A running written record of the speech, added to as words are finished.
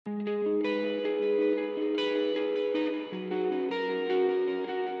Welcome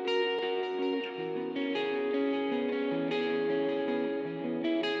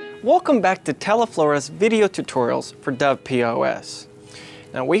back to Teleflora's video tutorials for Dove POS.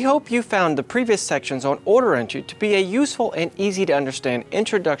 Now, we hope you found the previous sections on order entry to be a useful and easy to understand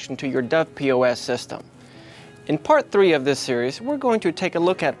introduction to your Dove POS system. In part 3 of this series, we're going to take a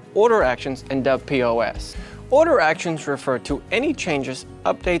look at order actions in Dove POS. Order actions refer to any changes,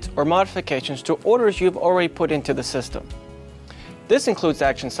 updates, or modifications to orders you've already put into the system. This includes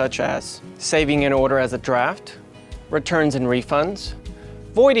actions such as saving an order as a draft, returns and refunds,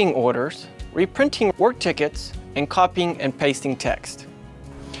 voiding orders, reprinting work tickets, and copying and pasting text.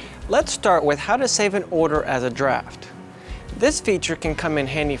 Let's start with how to save an order as a draft. This feature can come in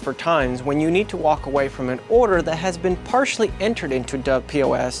handy for times when you need to walk away from an order that has been partially entered into Dove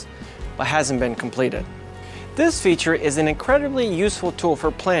POS but hasn't been completed. This feature is an incredibly useful tool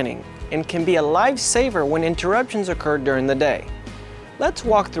for planning and can be a lifesaver when interruptions occur during the day. Let's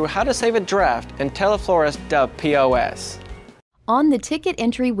walk through how to save a draft in Teleflora's Dove POS. On the ticket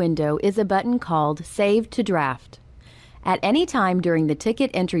entry window is a button called Save to Draft. At any time during the ticket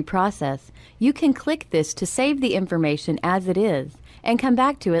entry process, you can click this to save the information as it is and come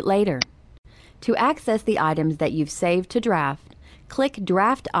back to it later. To access the items that you've saved to draft, click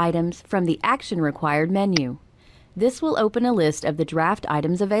Draft Items from the Action Required menu. This will open a list of the draft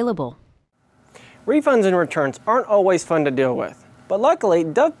items available. Refunds and returns aren't always fun to deal with, but luckily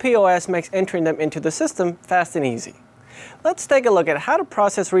Dove POS makes entering them into the system fast and easy. Let's take a look at how to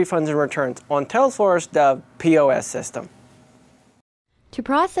process refunds and returns on Teleflora's Dove POS system. To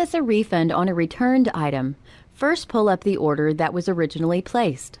process a refund on a returned item, first pull up the order that was originally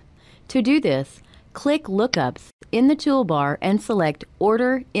placed. To do this, click Lookups in the toolbar and select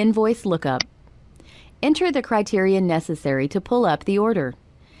Order Invoice Lookup. Enter the criteria necessary to pull up the order.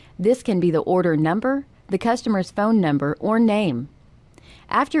 This can be the order number, the customer's phone number, or name.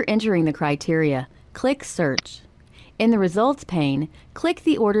 After entering the criteria, click Search. In the results pane, click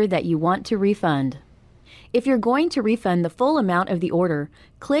the order that you want to refund. If you're going to refund the full amount of the order,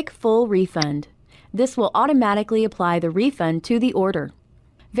 click Full Refund. This will automatically apply the refund to the order.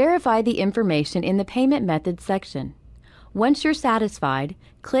 Verify the information in the Payment Methods section. Once you're satisfied,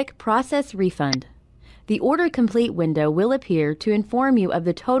 click Process Refund. The Order Complete window will appear to inform you of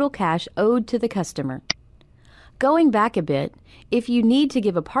the total cash owed to the customer. Going back a bit, if you need to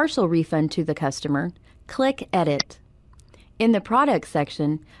give a partial refund to the customer, click Edit. In the Products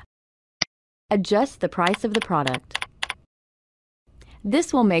section, adjust the price of the product.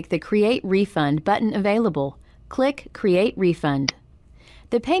 This will make the Create Refund button available. Click Create Refund.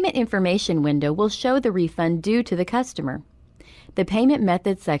 The Payment Information window will show the refund due to the customer. The Payment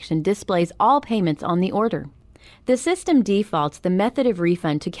Methods section displays all payments on the order. The system defaults the method of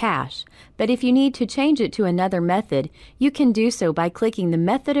refund to cash, but if you need to change it to another method, you can do so by clicking the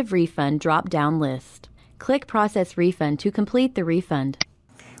Method of Refund drop-down list. Click Process Refund to complete the refund.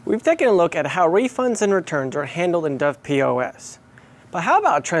 We've taken a look at how refunds and returns are handled in Dove POS. But how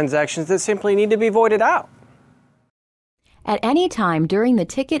about transactions that simply need to be voided out? At any time during the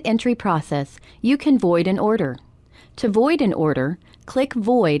ticket entry process, you can void an order. To void an order, click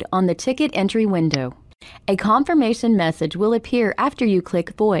Void on the ticket entry window. A confirmation message will appear after you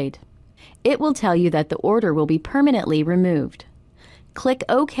click Void. It will tell you that the order will be permanently removed. Click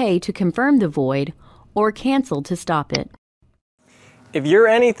OK to confirm the void or Cancel to stop it. If you're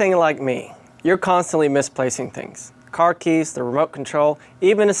anything like me, you're constantly misplacing things. Car keys, the remote control,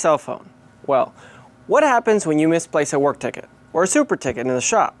 even a cell phone. Well, what happens when you misplace a work ticket or a super ticket in the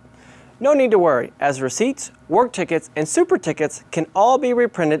shop? No need to worry, as receipts, work tickets, and super tickets can all be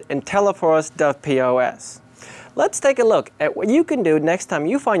reprinted in Teleflora's Dove POS. Let's take a look at what you can do next time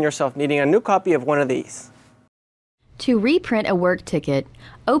you find yourself needing a new copy of one of these. To reprint a work ticket,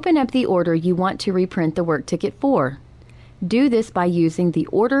 open up the order you want to reprint the work ticket for. Do this by using the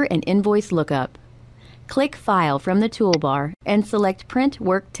Order and Invoice Lookup. Click File from the toolbar and select Print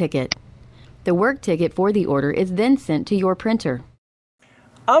Work Ticket. The work ticket for the order is then sent to your printer.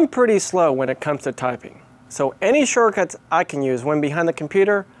 I'm pretty slow when it comes to typing, so any shortcuts I can use when behind the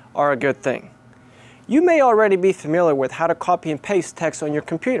computer are a good thing. You may already be familiar with how to copy and paste text on your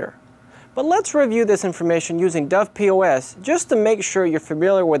computer. But let's review this information using Dove POS just to make sure you're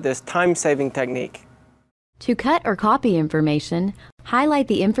familiar with this time-saving technique. To cut or copy information, highlight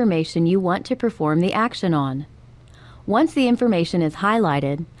the information you want to perform the action on. Once the information is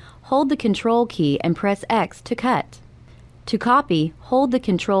highlighted, hold the Control key and press X to cut. To copy, hold the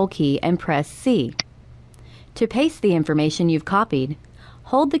Control key and press C. To paste the information you've copied,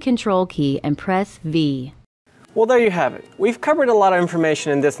 hold the Control key and press V. Well, there you have it. We've covered a lot of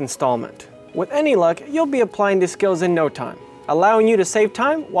information in this installment. With any luck, you'll be applying these skills in no time, allowing you to save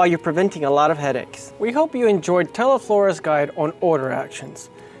time while you're preventing a lot of headaches. We hope you enjoyed Teleflora's guide on order actions.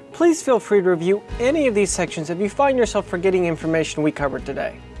 Please feel free to review any of these sections if you find yourself forgetting information we covered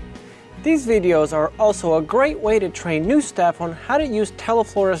today. These videos are also a great way to train new staff on how to use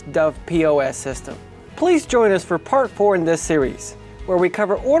Teleflora's Dove POS system. Please join us for part 4 in this series, where we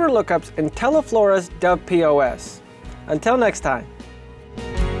cover order lookups in Teleflora's Dove POS. Until next time.